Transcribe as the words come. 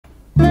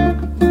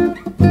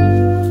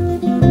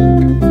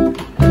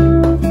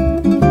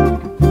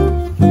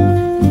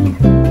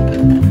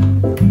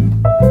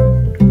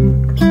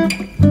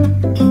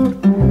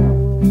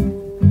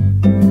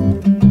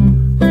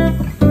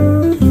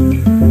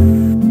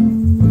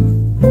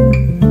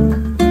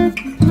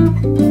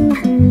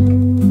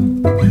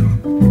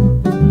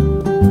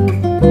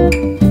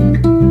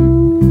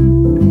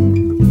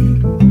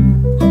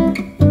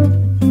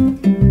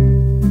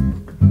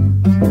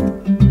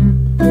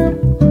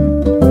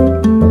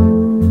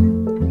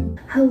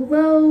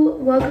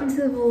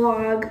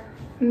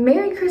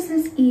Merry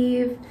Christmas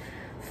Eve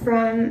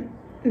from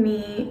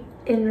me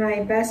in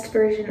my best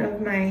version of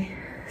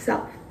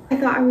myself. I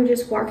thought I would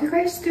just walk you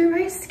guys through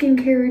my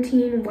skincare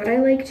routine, what I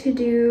like to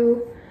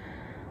do,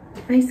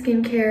 my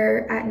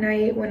skincare at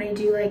night when I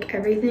do like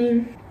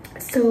everything.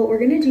 So we're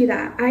gonna do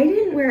that. I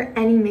didn't wear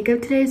any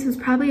makeup today, so it's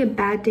probably a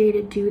bad day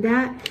to do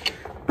that.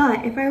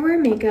 But if I wear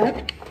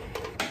makeup,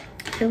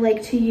 I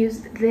like to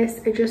use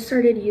this. I just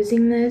started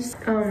using this.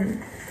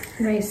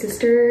 My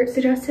sister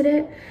suggested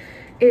it.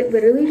 It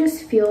literally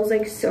just feels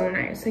like so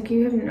nice. Like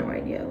you have no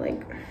idea.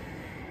 Like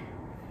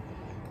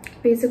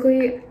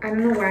basically, I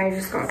don't know why I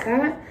just got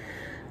that.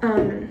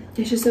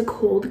 It's just a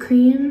cold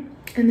cream,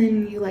 and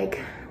then you like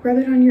rub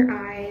it on your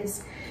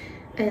eyes,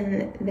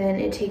 and then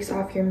it takes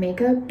off your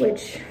makeup,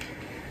 which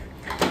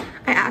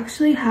I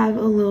actually have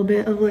a little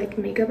bit of like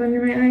makeup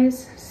under my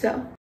eyes,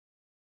 so.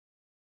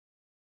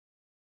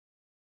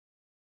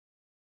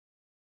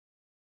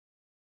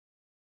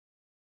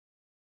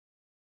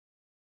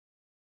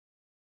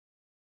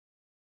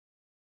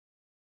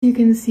 You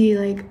can see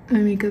like my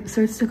makeup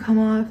starts to come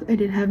off. I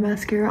did have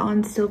mascara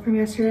on still from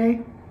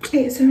yesterday.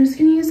 Okay, so I'm just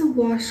gonna use a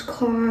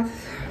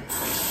washcloth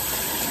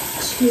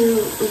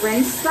to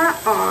rinse that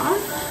off.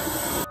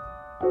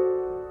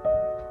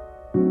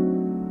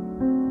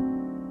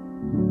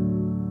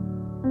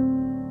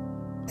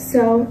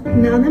 So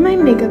now that my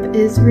makeup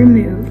is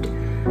removed,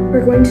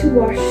 we're going to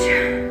wash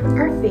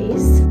our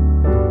face.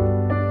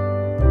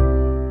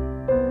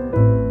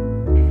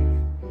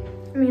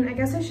 I mean, I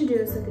guess I should do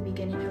this at the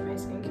beginning of my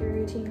skincare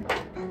routine,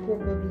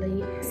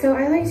 probably. So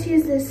I like to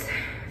use this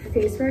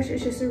face brush.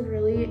 It's just a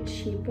really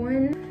cheap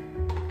one.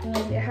 And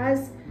it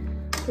has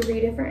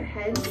 3 different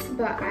heads,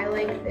 but I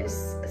like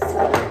this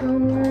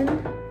silicone one.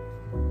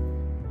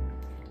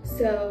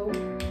 So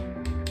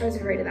I was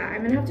afraid of that.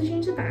 I'm gonna have to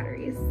change the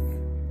batteries.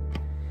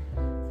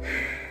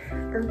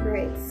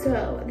 Alright,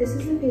 so this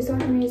is the face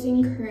wash I'm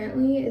using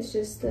currently. It's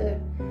just the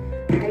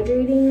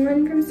hydrating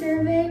one from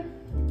CeraVe.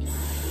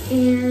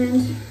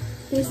 And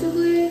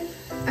basically,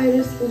 I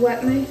just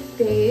wet my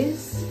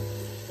face,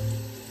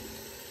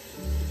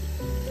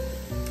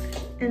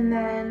 and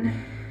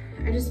then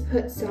I just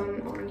put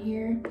some on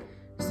here,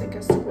 just like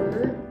a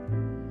squirt,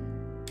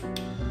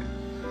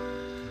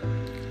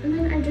 and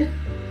then I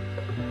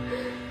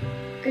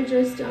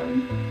just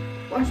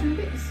wash my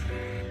face.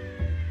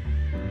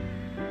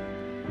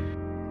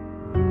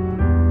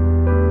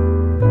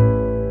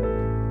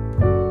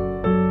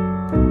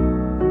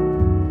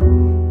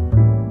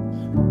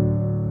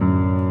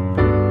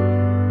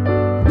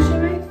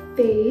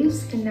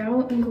 And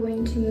now I'm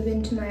going to move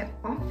into my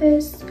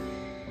office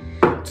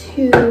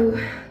to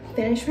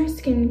finish my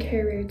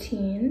skincare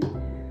routine.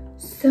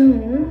 So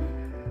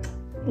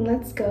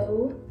let's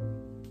go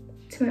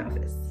to my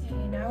office.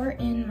 Okay, now we're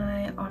in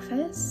my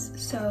office.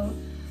 So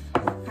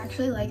I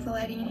actually like the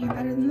lighting in here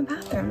better than the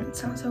bathroom.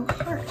 It's not so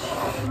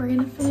harsh. We're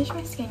gonna finish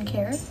my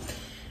skincare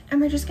and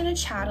we're just gonna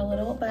chat a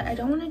little, but I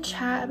don't want to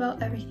chat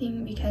about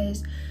everything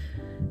because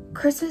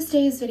Christmas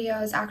Day's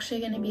video is actually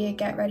going to be a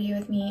get ready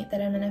with me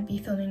that I'm going to be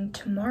filming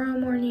tomorrow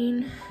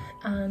morning.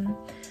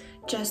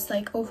 Just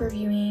like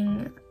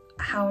overviewing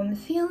how I'm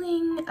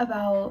feeling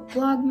about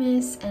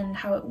vlogmas and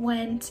how it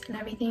went and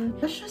everything.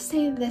 Let's just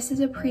say this is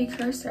a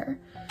precursor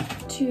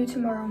to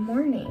tomorrow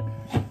morning,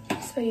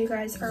 so you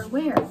guys are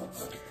aware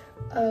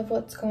of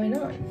what's going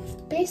on.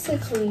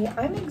 Basically,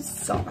 I'm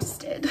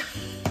exhausted.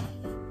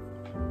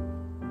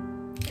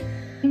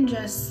 I'm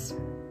just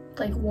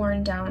like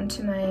worn down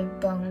to my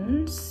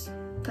bones.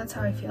 That's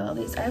how I feel, at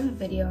least. I have a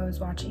video I was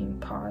watching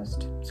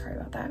paused, sorry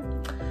about that.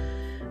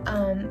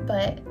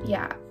 But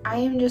yeah, I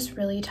am just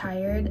really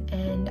tired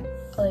and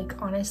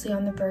like honestly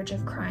on the verge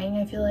of crying,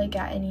 I feel like,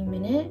 at any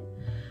minute,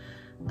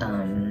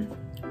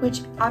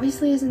 which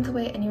obviously isn't the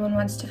way anyone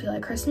wants to feel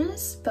at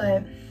Christmas,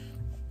 but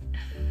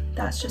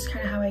that's just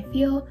kind of how I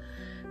feel.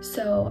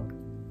 So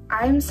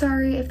I'm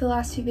sorry if the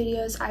last 2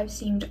 videos I've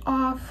seemed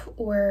off,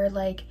 or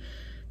like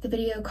the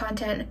video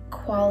content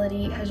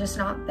quality has just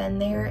not been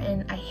there,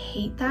 and I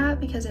hate that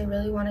because I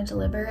really want to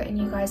deliver, and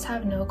you guys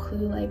have no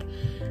clue like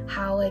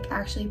how like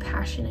actually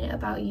passionate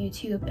about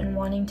YouTube and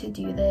wanting to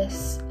do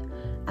this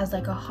as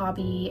like a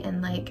hobby,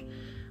 and like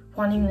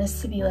wanting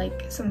this to be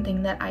like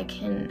something that I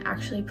can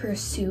actually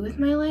pursue with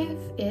my life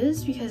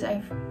is, because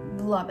I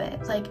love it.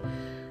 Like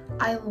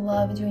I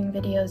love doing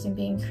videos and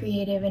being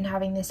creative and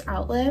having this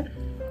outlet.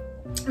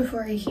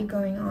 Before I keep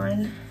going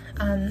on,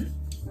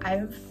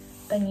 I've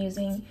been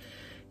using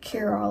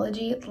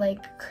Curology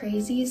like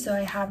crazy, so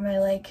I have my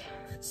like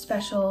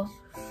special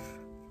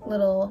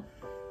little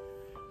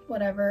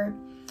whatever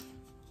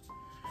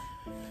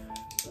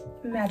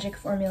magic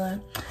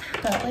formula.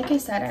 But like I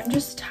said, I'm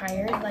just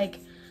tired. Like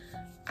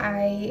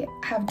I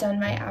have done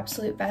my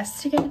absolute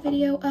best to get a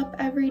video up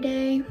every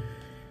day,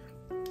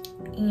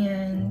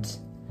 and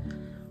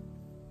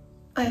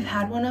I've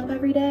had one up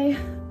every day,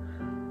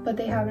 but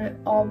they haven't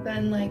all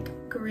been like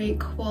great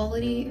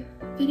quality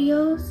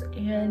videos,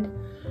 and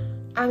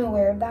I'm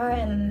aware of that,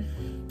 and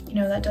you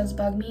know, that does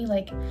bug me.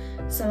 Like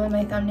some of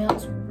my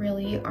thumbnails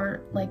really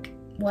aren't like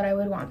what I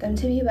would want them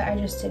to be, but I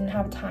just didn't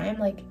have time.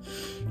 Like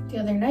the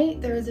other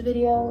night there was a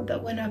video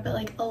that went up at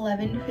like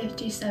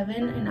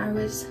 11:57 and I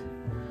was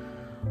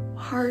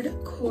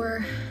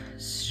hardcore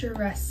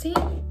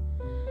stressing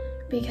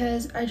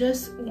because I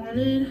just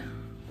wanted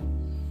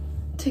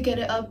to get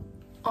it up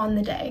on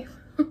the day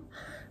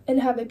and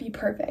have it be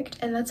perfect.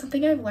 And that's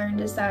something I've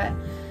learned, is that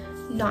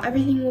not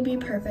everything will be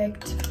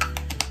perfect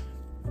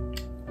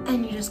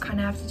and you just kind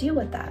of have to deal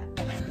with that.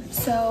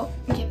 So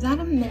give that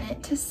a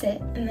minute to sit,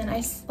 and then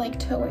I like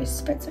to always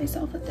spritz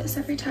myself with this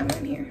every time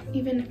I'm here,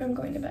 even if I'm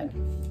going to bed.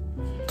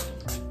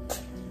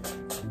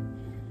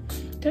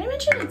 Did I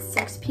mention it's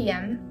 6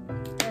 p.m.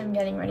 and I'm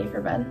getting ready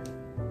for bed?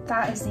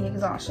 That is the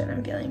exhaustion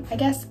I'm feeling. I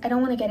guess I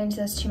don't want to get into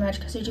this too much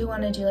because I do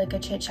want to do like a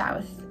chit chat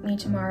with me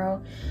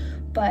tomorrow,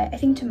 but I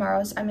think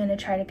tomorrow's I'm going to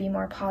try to be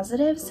more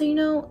positive. So, you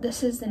know,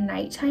 this is the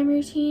nighttime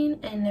routine,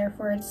 and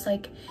therefore it's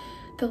like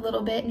the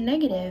little bit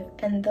negative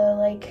and the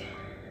like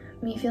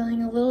me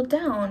feeling a little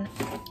down.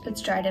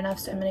 It's dried enough,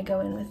 so I'm gonna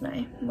go in with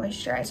my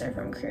moisturizer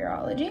from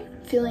Curology.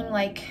 Feeling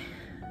like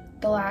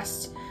the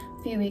last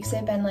few weeks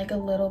I've been like a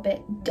little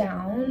bit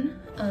down.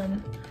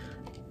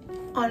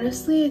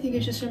 Honestly, I think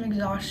it's just from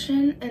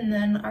exhaustion, and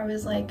then I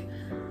was like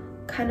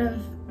kind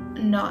of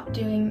not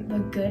doing the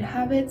good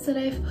habits that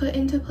I've put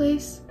into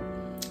place,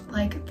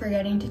 like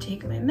forgetting to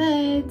take my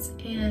meds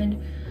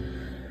and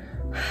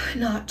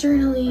not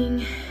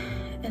journaling,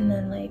 and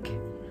then like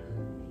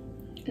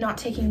not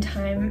taking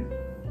time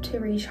to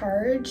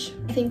recharge.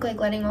 I think like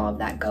letting all of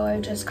that go,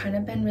 I've just kind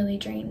of been really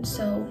drained.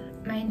 So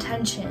my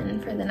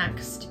intention for the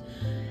next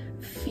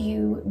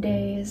few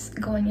days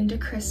going into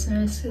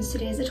Christmas, because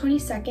today is the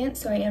 22nd,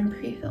 so I am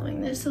pre-filming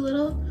this a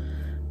little,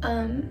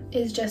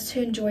 is just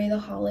to enjoy the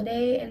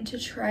holiday and to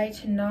try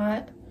to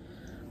not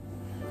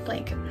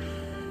like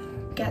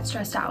get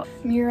stressed out.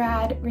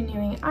 Murad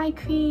Renewing Eye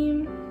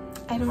Cream.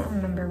 I don't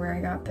remember where I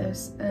got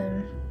this.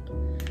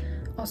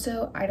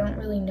 Also, I don't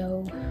really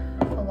know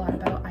a lot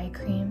about eye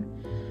cream,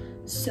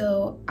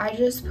 so I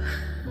just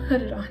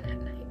put it on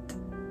at night.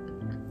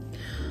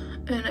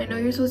 And I know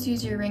you're supposed to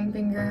use your ring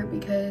finger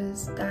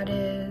because that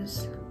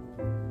is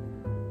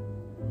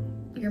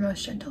your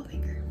most gentle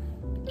finger.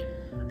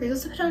 You're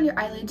supposed to put it on your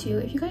eyelid too.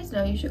 If you guys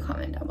know, you should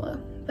comment down below.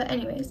 But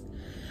anyways,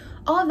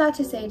 all of that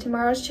to say,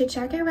 tomorrow's Chit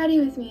Chat Get Ready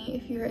With Me,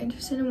 if you're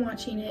interested in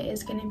watching it,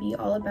 is going to be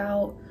all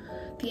about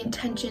the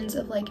intentions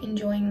of like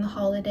enjoying the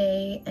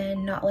holiday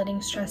and not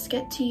letting stress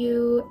get to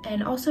you,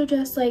 and also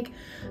just like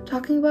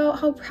talking about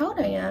how proud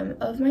I am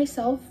of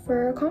myself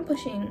for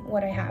accomplishing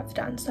what I have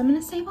done. So I'm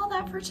gonna save all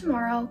that for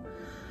tomorrow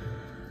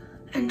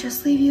and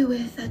just leave you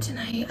with that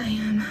tonight I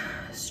am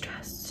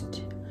stressed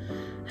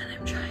and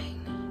I'm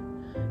trying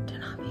to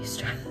not be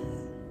stressed.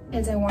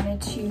 As I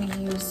wanted to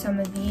use some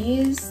of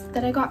these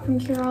that I got from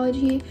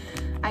Curology.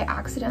 I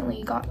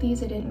accidentally got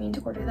these, I didn't mean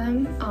to order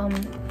them.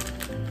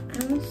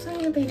 I will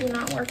say they do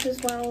not work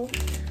as well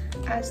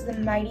as the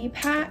Mighty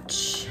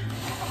Patch.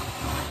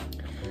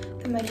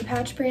 The Mighty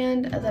Patch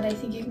brand that I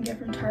think you can get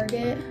from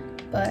Target,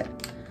 but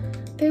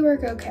they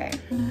work okay.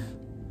 I'm gonna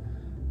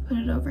put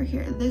it over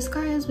here. This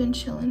guy has been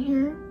chilling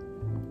here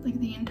like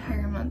the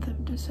entire month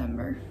of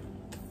December.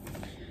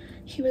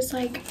 He was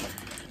like,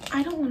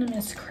 I don't want to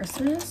miss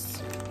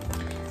Christmas,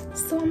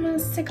 so I'm gonna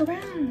stick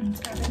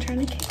around. I've been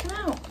trying to kick him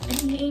out,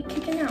 and he ain't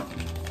kicking out.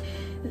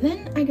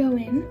 Then I go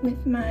in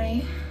with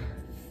my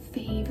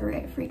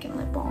favorite freaking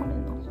lip balm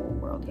in the whole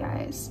world,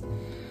 guys.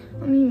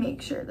 Let me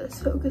make sure this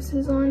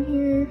focuses on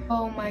here.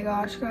 Oh my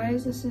gosh,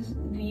 guys, this is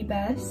the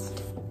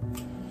best.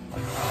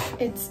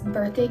 It's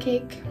birthday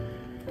cake,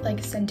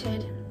 like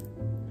scented.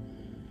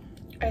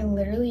 I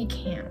literally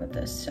can't with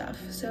this stuff.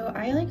 So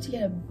I like to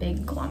get a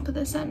big glump of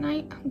this at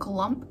night.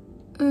 Glump?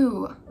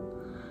 Ooh.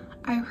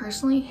 I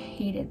personally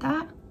hated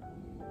that.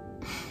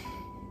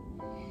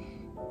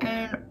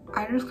 And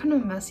I just kind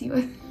of messy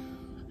with it.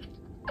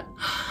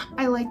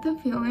 I like the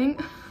feeling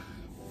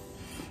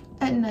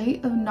at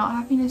night of not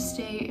having to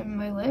stay in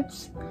my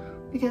lips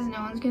because no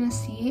one's gonna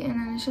see, and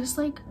then it's just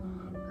like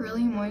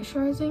really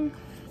moisturizing.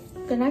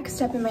 The next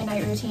step in my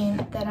night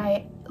routine that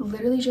I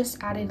literally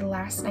just added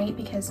last night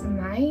because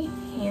my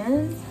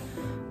hands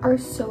are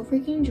so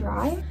freaking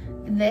dry.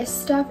 This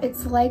stuff,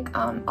 it's like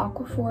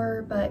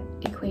Aquaphor but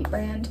Equate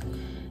brand,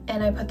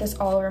 and I put this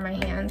all over my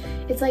hand.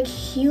 It's like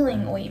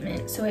healing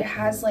ointment, so it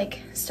has like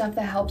stuff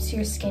that helps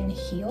your skin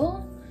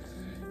heal.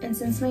 And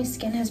since my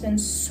skin has been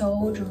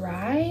so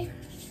dry,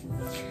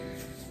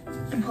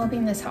 I'm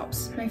hoping this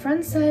helps. My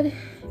friend said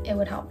it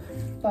would help,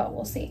 but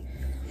we'll see.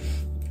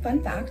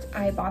 Fun fact,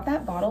 I bought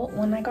that bottle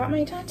when I got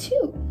my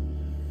tattoo.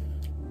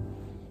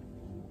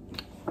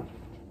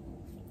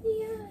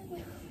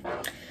 Yay.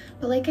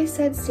 But like I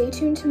said, stay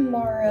tuned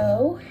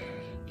tomorrow.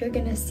 You're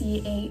gonna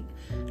see a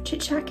Chit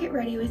Chat Get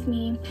Ready With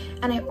Me.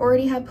 And I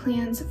already have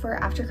plans for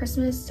after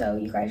Christmas, so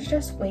you guys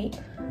just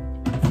wait.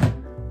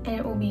 And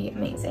it will be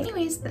amazing.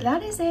 Anyways,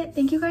 that is it.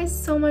 Thank you guys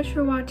so much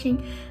for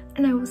watching,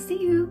 and I will see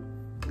you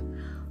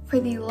for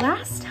the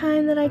last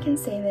time that I can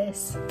say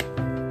this